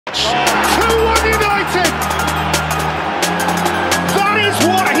2-1 United! That is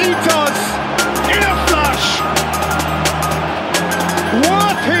what he does in a flash!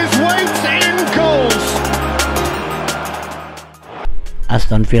 Worth his weight in goals!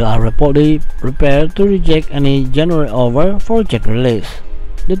 Aston Villa are reportedly prepared to reject any January offer for Jack Grealish.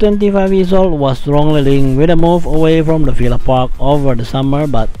 The 25-year-old was strongly linked with a move away from the Villa Park over the summer,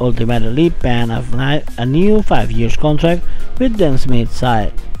 but ultimately penned a new 5-year contract with Dan Smith's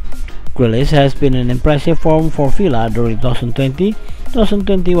side. Grealish has been in impressive form for Villa during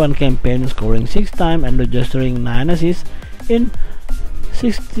 2020-2021 campaign, scoring 6 times and registering 9 assists in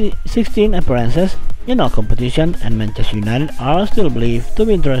 16 appearances in all competitions, and Manchester United are still believed to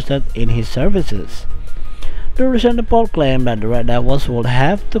be interested in his services. The recent report claimed that the Red Devils would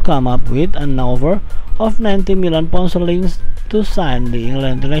have to come up with an offer of £90 million to sign the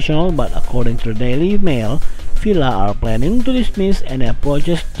England international, but according to the Daily Mail, Villa are planning to dismiss any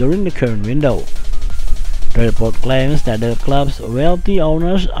approaches during the current window. The report claims that the club's wealthy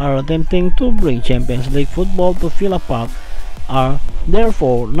owners are attempting to bring Champions League football to Villa Park, are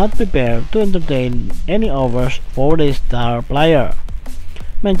therefore not prepared to entertain any offers for the star player.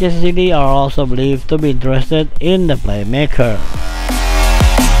 Manchester City are also believed to be interested in the playmaker.